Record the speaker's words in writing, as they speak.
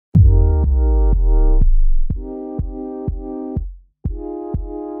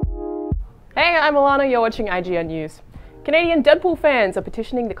Hey, I'm Alana, you're watching IGN News. Canadian Deadpool fans are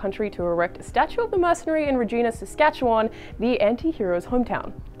petitioning the country to erect a statue of the mercenary in Regina, Saskatchewan, the anti-hero's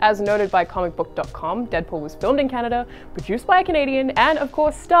hometown. As noted by comicbook.com, Deadpool was filmed in Canada, produced by a Canadian, and of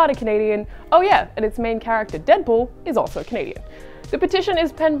course starred a Canadian. Oh yeah, and its main character, Deadpool, is also Canadian. The petition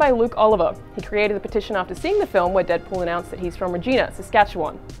is penned by Luke Oliver. He created the petition after seeing the film where Deadpool announced that he's from Regina,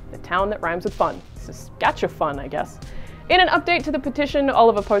 Saskatchewan, the town that rhymes with fun. Saskatchewan, I guess. In an update to the petition,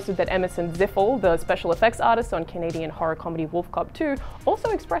 Oliver posted that Emerson Ziffel, the special effects artist on Canadian horror comedy Wolf Cop 2, also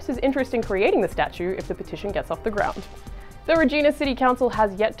expressed his interest in creating the statue if the petition gets off the ground. The Regina City Council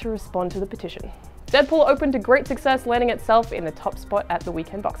has yet to respond to the petition. Deadpool opened to great success, landing itself in the top spot at the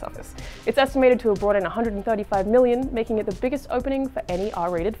weekend box office. It's estimated to have brought in $135 million, making it the biggest opening for any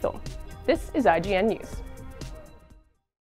R-rated film. This is IGN News.